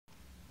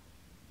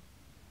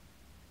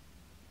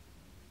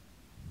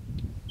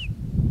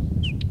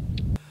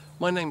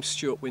My name's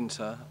Stuart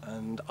Winter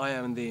and I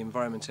am the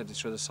Environment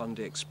Editor of the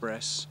Sunday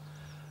Express,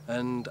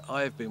 and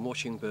I've been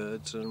watching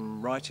birds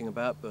and writing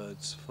about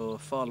birds for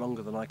far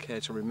longer than I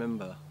care to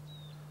remember.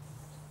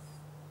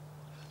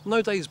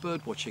 No day's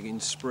bird watching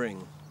in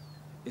spring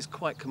is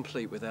quite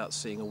complete without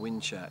seeing a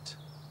whinchat.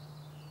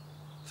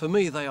 For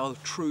me, they are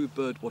true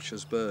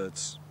birdwatchers'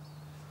 birds.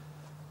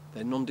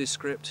 They're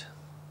nondescript,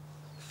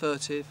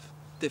 furtive,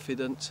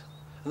 diffident,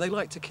 and they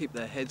like to keep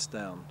their heads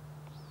down.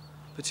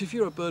 But if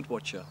you're a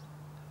birdwatcher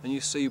and you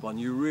see one,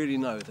 you really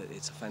know that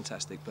it's a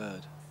fantastic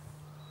bird.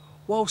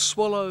 While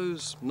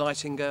swallows,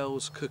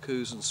 nightingales,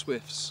 cuckoos and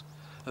swifts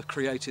have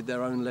created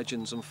their own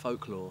legends and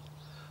folklore,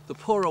 the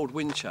poor old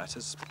whinchat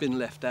has been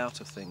left out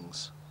of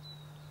things.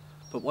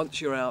 But once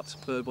you're out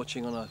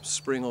birdwatching on a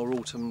spring or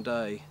autumn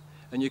day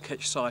and you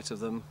catch sight of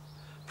them,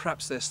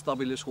 perhaps their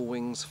stubby little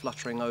wings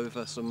fluttering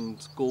over some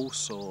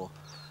gorse or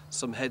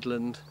some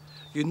headland,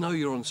 you know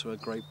you're onto a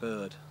great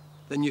bird.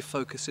 Then you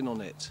focus in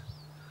on it.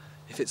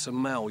 If it's a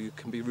male, you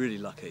can be really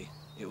lucky.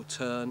 It will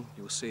turn,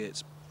 you'll see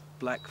its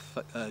black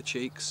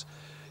cheeks,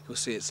 you'll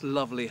see its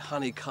lovely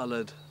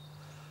honey-coloured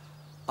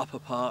upper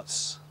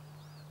parts,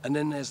 and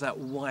then there's that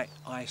white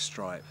eye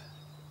stripe.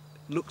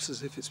 It looks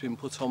as if it's been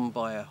put on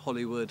by a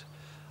Hollywood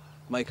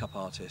makeup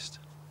artist.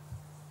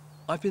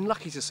 I've been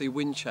lucky to see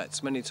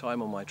whinchats many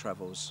times on my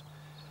travels.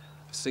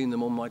 I've seen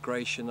them on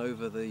migration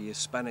over the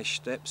Spanish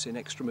steppes in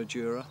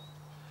Extremadura.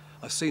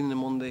 I've seen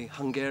them on the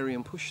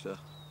Hungarian pushta.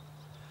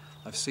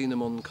 I've seen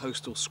them on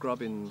coastal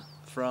scrub in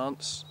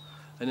France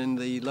and in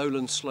the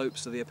lowland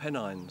slopes of the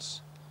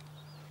Apennines.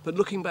 But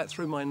looking back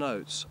through my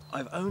notes,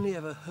 I've only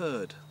ever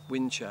heard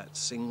whinchats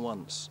sing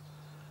once,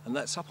 and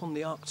that's up on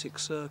the Arctic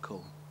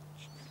Circle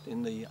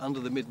under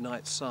the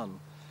midnight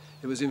sun.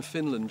 It was in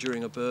Finland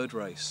during a bird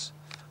race,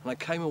 and I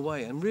came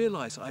away and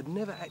realised I'd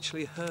never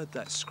actually heard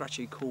that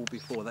scratchy call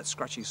before, that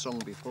scratchy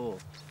song before.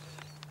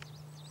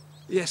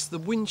 Yes, the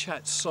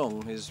whinchat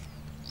song is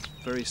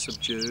very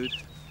subdued.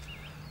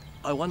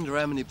 I wonder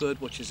how many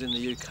birdwatchers in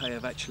the UK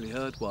have actually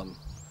heard one.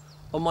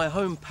 On my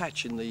home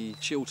patch in the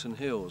Chiltern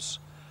Hills,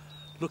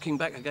 looking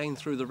back again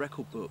through the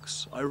record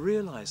books, I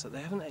realised that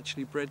they haven't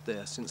actually bred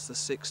there since the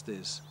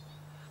 60s.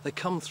 They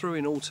come through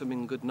in autumn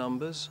in good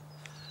numbers,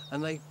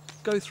 and they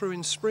go through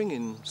in spring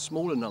in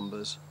smaller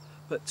numbers,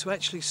 but to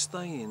actually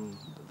stay in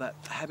that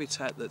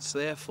habitat that's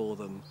there for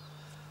them,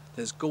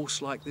 there's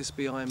gorse like this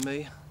behind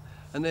me,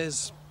 and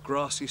there's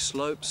grassy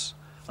slopes.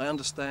 I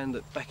understand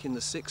that back in the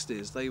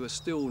 60s they were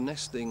still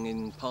nesting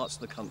in parts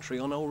of the country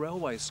on old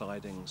railway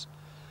sidings.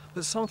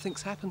 But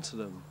something's happened to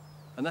them,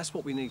 and that's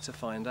what we need to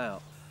find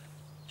out.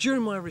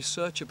 During my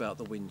research about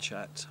the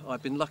whinchat,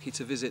 I've been lucky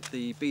to visit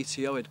the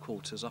BTO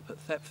headquarters up at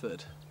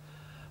Thetford,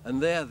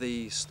 and there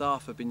the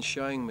staff have been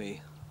showing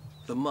me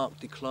the marked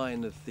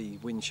decline of the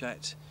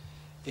whinchat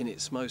in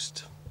its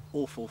most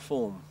awful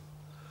form.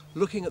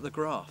 Looking at the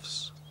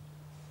graphs,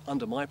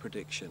 under my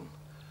prediction,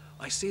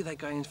 I see they're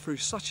going through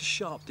such a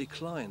sharp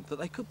decline that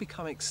they could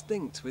become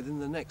extinct within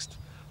the next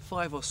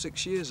 5 or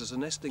 6 years as a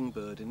nesting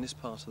bird in this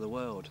part of the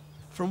world.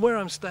 From where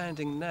I'm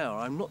standing now,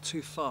 I'm not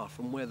too far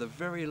from where the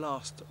very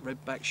last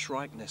red-backed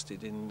shrike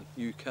nested in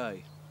the UK.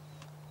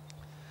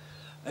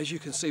 As you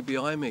can see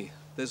behind me,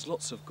 there's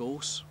lots of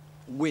gorse,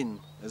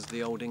 whin as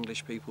the old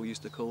English people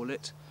used to call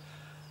it,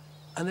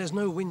 and there's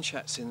no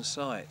whinchats in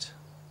sight.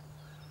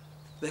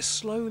 They're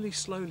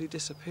slowly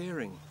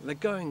disappearing. They're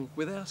going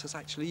without us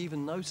actually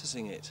even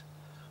noticing it.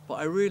 But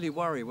I really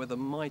worry whether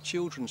my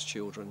children's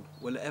children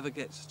will ever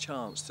get a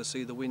chance to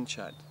see the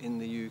whinchat in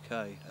the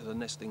UK as a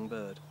nesting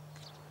bird.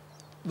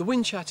 The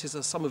whinchat is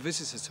a summer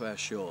visitor to our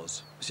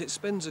shores, but it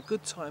spends a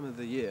good time of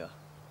the year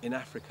in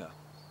Africa.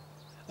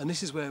 And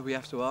this is where we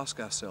have to ask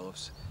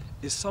ourselves,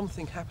 is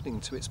something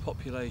happening to its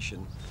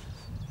population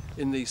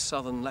in these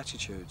southern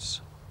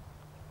latitudes?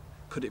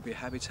 Could it be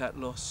habitat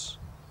loss?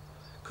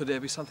 Could there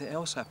be something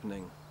else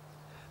happening?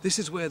 This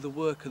is where the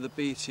work of the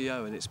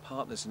BTO and its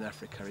partners in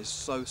Africa is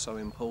so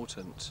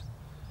important.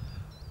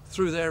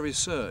 Through their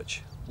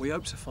research, we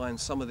hope to find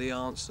some of the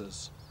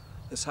answers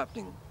that's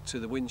happening to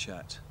the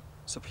whinchat,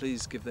 so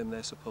please give them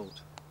their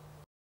support.